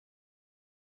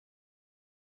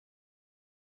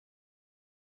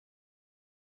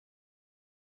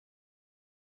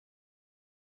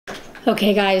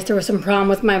Okay guys, there was some problem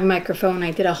with my microphone.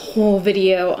 I did a whole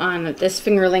video on this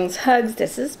Fingerlings Hugs.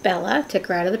 This is Bella. Took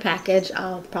her out of the package.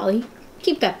 I'll probably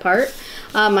keep that part.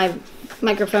 My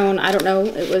microphone, I don't know,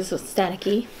 it was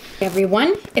staticky. Hey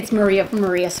everyone, it's Maria from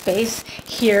Maria Space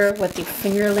here with the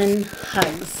Fingerling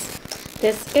Hugs.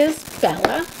 This is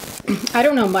Bella. I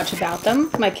don't know much about them.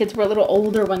 My kids were a little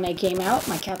older when they came out.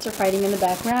 My cats are fighting in the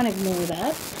background. Ignore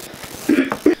that.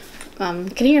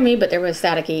 Can hear me, but there was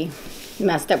staticky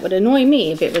mess that would annoy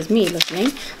me if it was me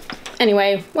listening.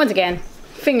 Anyway, once again,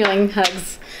 Fingerling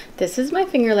Hugs. This is my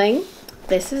fingerling.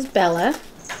 This is Bella.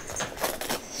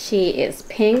 She is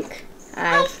pink.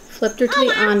 I flipped her to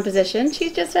the on position.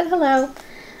 She just said hello.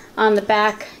 On the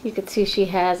back, you can see she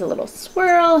has a little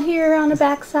swirl here on the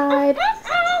back side.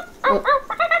 A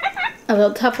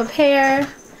little tuft of hair.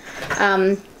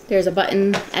 There's a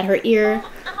button at her ear.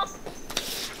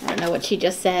 I don't know what she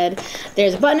just said.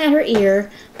 There's a button at her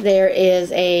ear. There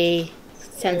is a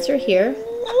sensor here.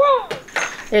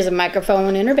 There's a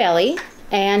microphone in her belly.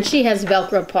 And she has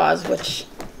Velcro paws, which...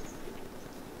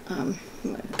 come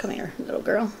here, little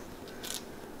girl.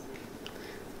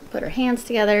 Put her hands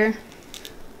together.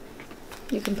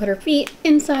 You can put her feet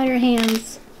inside her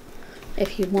hands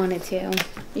if you wanted to.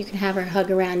 You can have her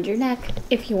hug around your neck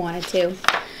if you wanted to.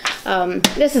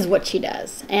 This is what she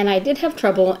does. And I did have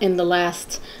trouble in the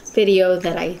last video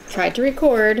that I tried to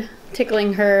record,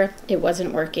 tickling her. It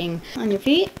wasn't working. On your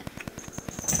feet.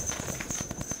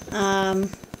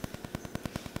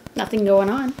 Nothing going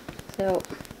on. So,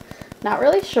 not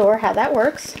really sure how that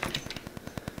works.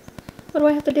 What do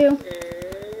I have to do?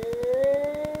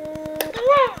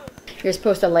 You're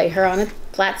supposed to lay her on a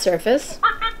flat surface.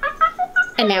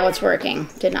 And now it's working.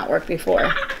 Did not work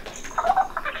before.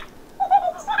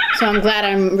 So I'm glad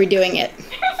I'm redoing it.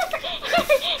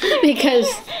 Because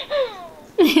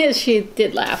she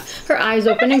did laugh. Her eyes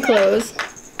open and close.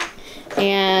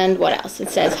 And what else? It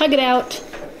says hug it out.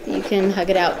 You can hug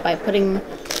it out by putting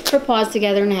her paws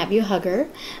together and have you hug her.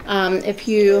 If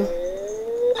you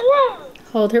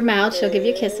hold her mouth, she'll give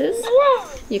you kisses.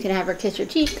 You can have her kiss your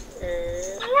cheek.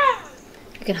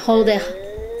 You can hold a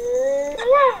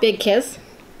big kiss.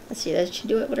 Let's see, does she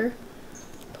do it with her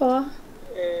paw?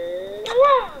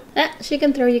 She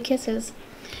can throw you kisses.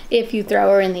 If you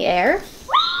throw her in the air,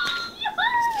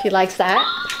 she likes that.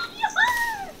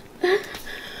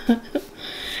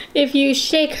 If you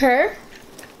shake her,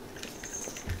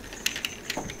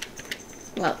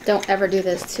 well, don't ever do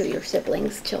this to your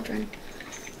siblings, children.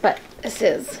 But this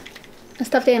is a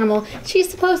stuffed animal. She's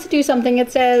supposed to do something.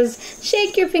 It says,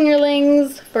 shake your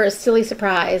fingerlings for a silly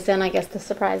surprise. And I guess the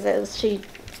surprise is she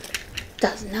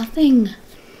does nothing.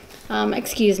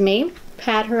 Excuse me.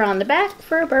 Pat her on the back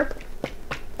for a burp.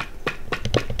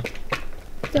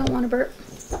 Don't want to burp.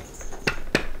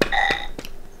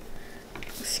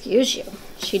 Excuse you.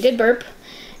 She did burp.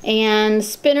 And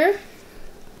spin her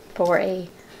for a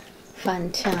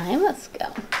fun time. Let's go.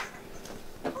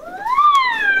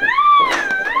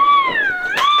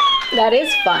 That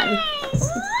is fun.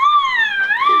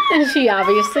 And she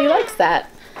obviously likes that.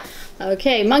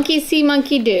 Okay, monkey see,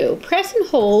 monkey do. Press and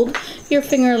hold your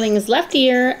fingerling's left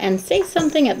ear and say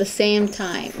something at the same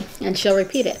time. And she'll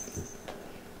repeat it.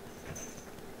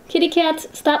 Kitty cats,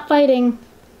 stop fighting.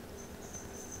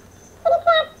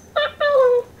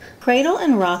 Cradle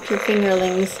and rock your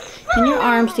fingerlings in your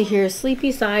arms to hear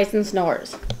sleepy sighs and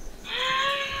snores.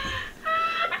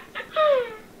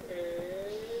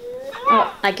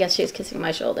 Oh, I guess she's kissing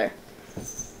my shoulder.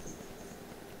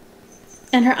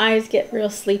 And her eyes get real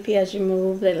sleepy as you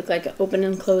move. They look like open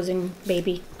and closing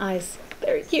baby eyes.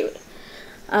 Very cute.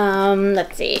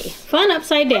 Let's see. Fun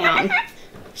upside down.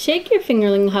 Shake your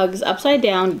fingerling hugs upside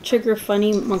down to trigger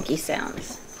funny monkey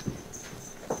sounds.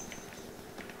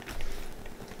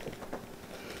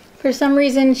 For some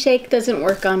reason, shake doesn't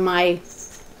work on my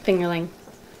fingerling.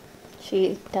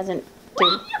 She doesn't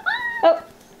do... Oh!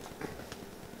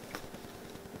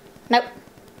 Nope.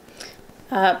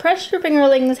 Press your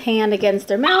fingerling's hand against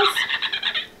their mouth.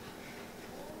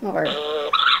 Or...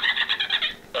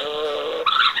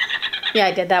 Yeah,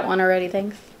 I did that one already,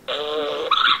 thanks.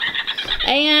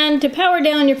 And to power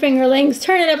down your fingerlings,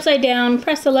 turn it upside down,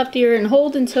 press the left ear, and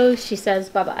hold until she says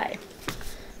bye-bye.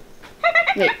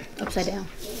 Wait, upside down.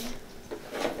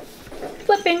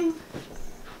 Flipping.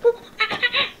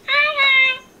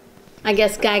 I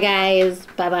guess guy is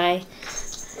bye-bye.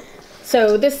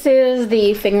 So this is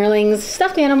the Fingerlings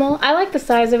stuffed animal. I like the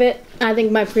size of it. I think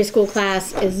my preschool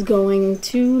class is going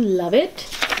to love it.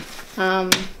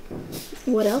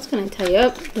 What else can I tell you?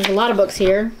 Oh, there's a lot of books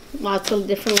here. Lots of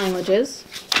different languages.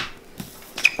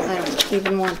 I don't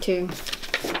even want to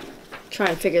try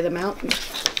to figure them out.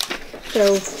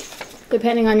 So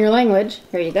depending on your language.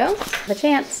 Here you go. Have a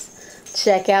chance.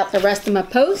 Check out the rest of my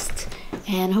posts,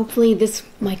 and hopefully this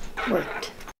mic worked.